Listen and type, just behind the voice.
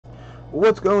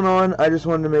What's going on? I just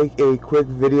wanted to make a quick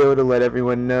video to let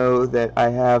everyone know that I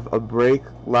have a break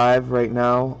live right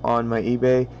now on my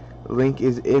eBay. Link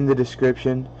is in the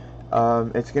description.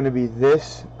 It's going to be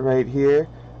this right here.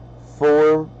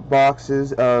 4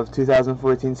 boxes of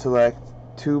 2014 Select,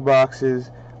 2 boxes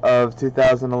of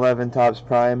 2011 Topps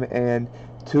Prime, and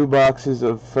 2 boxes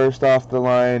of first off the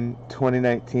line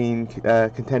 2019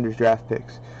 Contenders Draft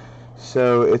picks.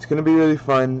 So it's going to be really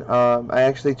fun. I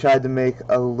actually tried to make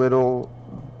a little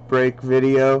break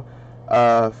video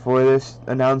for this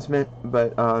announcement,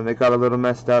 but it got a little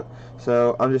messed up.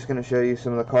 So I'm just going to show you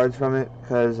some of the cards from it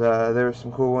because there were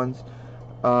some cool ones.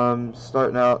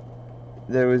 Starting out,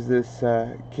 there was this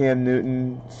Cam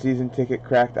Newton season ticket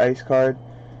cracked ice card,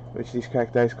 which these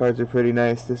cracked ice cards are pretty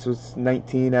nice. This was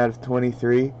 19 out of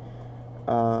 23.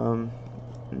 And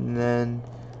then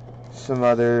some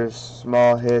other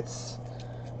small hits.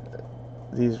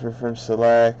 These were from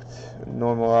Select,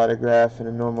 normal autograph, and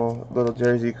a normal little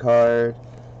jersey card.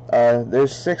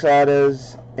 There's 6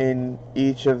 autos in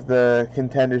each of the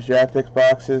Contenders Draft Picks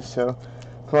boxes, so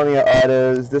plenty of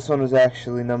autos. This one was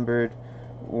actually numbered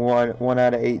 1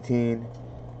 out of 18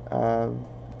 for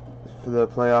the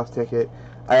playoff ticket.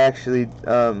 I actually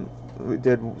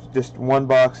did just 1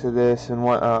 box of this and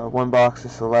one box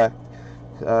of Select,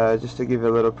 just to give you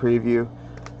a little preview.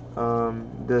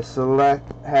 The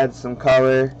Select had some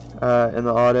color in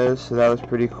the autos, so that was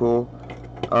pretty cool.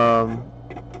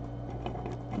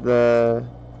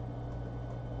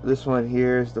 This one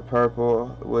here is the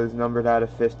purple, was numbered out of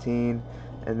 15,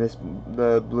 and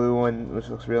the blue one, which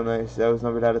looks real nice, that was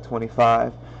numbered out of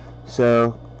 25.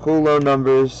 So cool low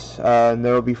numbers, and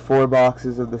there will be 4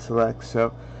 boxes of the Select,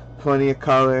 so plenty of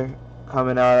color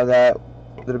coming out of that.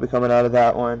 That'll be coming out of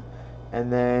that one.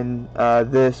 And then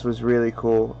this was really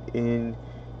cool. In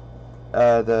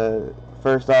the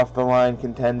first off the line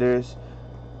Contenders,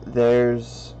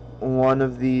 there's one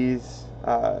of these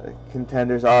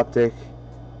Contenders Optic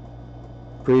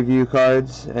preview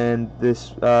cards, and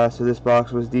this so this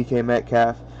box was DK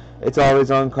Metcalf. It's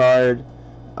always on card,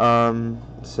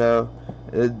 so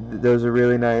those are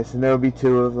really nice, and there will be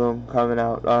 2 of them coming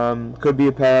out. Could be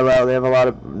a parallel. They have a lot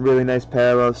of really nice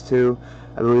parallels too.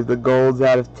 I believe the gold's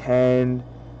out of 10.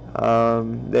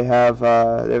 They have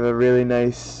a really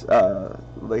nice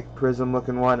like prism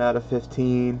looking one out of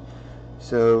 15.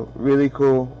 So really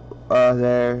cool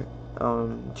there.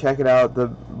 Check it out. The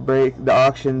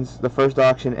first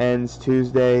auction ends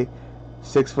Tuesday,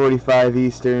 6:45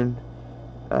 Eastern,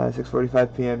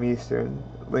 6:45 p.m. Eastern.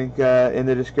 Link in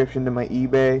the description to my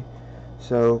eBay.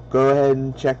 So go ahead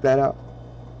and check that out.